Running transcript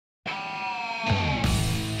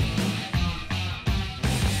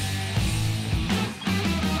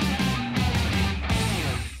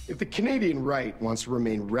the Canadian right wants to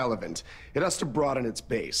remain relevant, it has to broaden its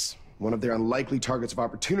base. One of their unlikely targets of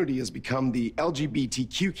opportunity has become the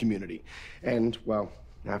LGBTQ community. And, well,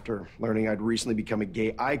 after learning I'd recently become a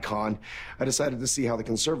gay icon, I decided to see how the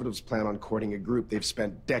Conservatives plan on courting a group they've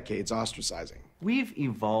spent decades ostracizing. We've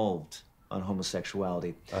evolved on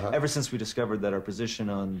homosexuality ever since we discovered that our position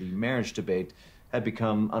on the marriage debate had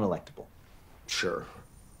become unelectable. Sure.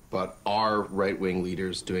 But are right-wing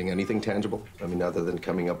leaders doing anything tangible? I mean, other than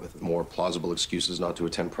coming up with more plausible excuses not to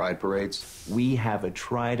attend pride parades? We have a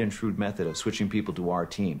tried and true method of switching people to our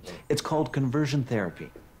team. It's called conversion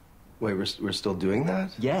therapy. Wait, we're still doing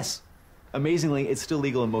that? Yes. Amazingly, it's still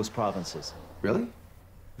legal in most provinces. Really?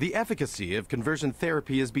 The efficacy of conversion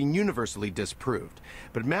therapy has been universally disproved,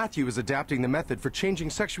 but Matthew is adapting the method for changing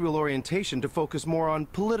sexual orientation to focus more on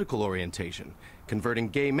political orientation, converting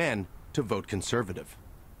gay men to vote conservative.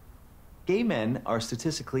 Gay men are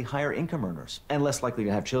statistically higher income earners and less likely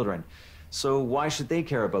to have children. So why should they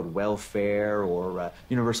care about welfare or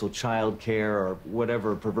universal child care or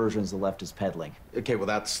whatever perversions the left is peddling? Okay, well,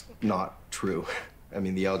 that's not true. I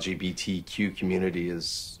mean, the LGBTQ community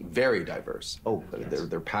is very diverse. Oh, yes.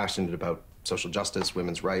 They're passionate about social justice,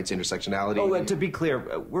 women's rights, intersectionality. Oh, to be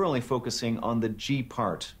clear, we're only focusing on the G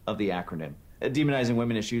part of the acronym. Demonizing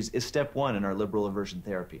women issues is step one in our liberal aversion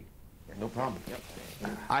therapy. No problem. Yep.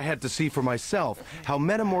 I had to see for myself how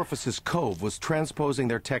Metamorphosis Cove was transposing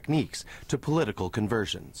their techniques to political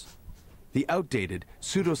conversions. The outdated,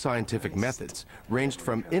 pseudoscientific methods ranged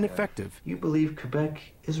from ineffective... You believe Quebec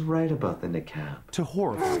is right about the niqab? ...to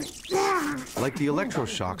horrifying. Like the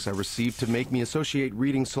electroshocks I received to make me associate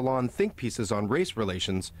reading salon think pieces on race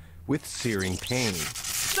relations with searing pain.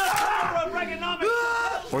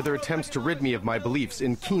 Or their attempts to rid me of my beliefs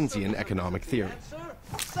in Keynesian economic theory.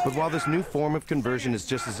 But while this new form of conversion is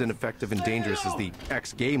just as ineffective and dangerous as the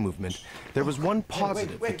ex-gay movement, there was one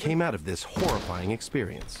positive that came out of this horrifying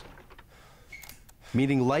experience.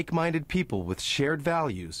 Meeting like-minded people with shared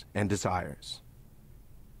values and desires.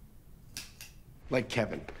 Like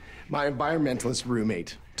Kevin, my environmentalist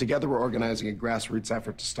roommate. Together we're organizing a grassroots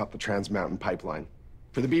effort to stop the Trans Mountain Pipeline.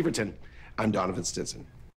 For the Beaverton, I'm Donovan Stinson.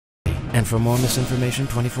 And for more misinformation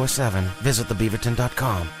 24/7, visit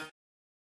thebeaverton.com.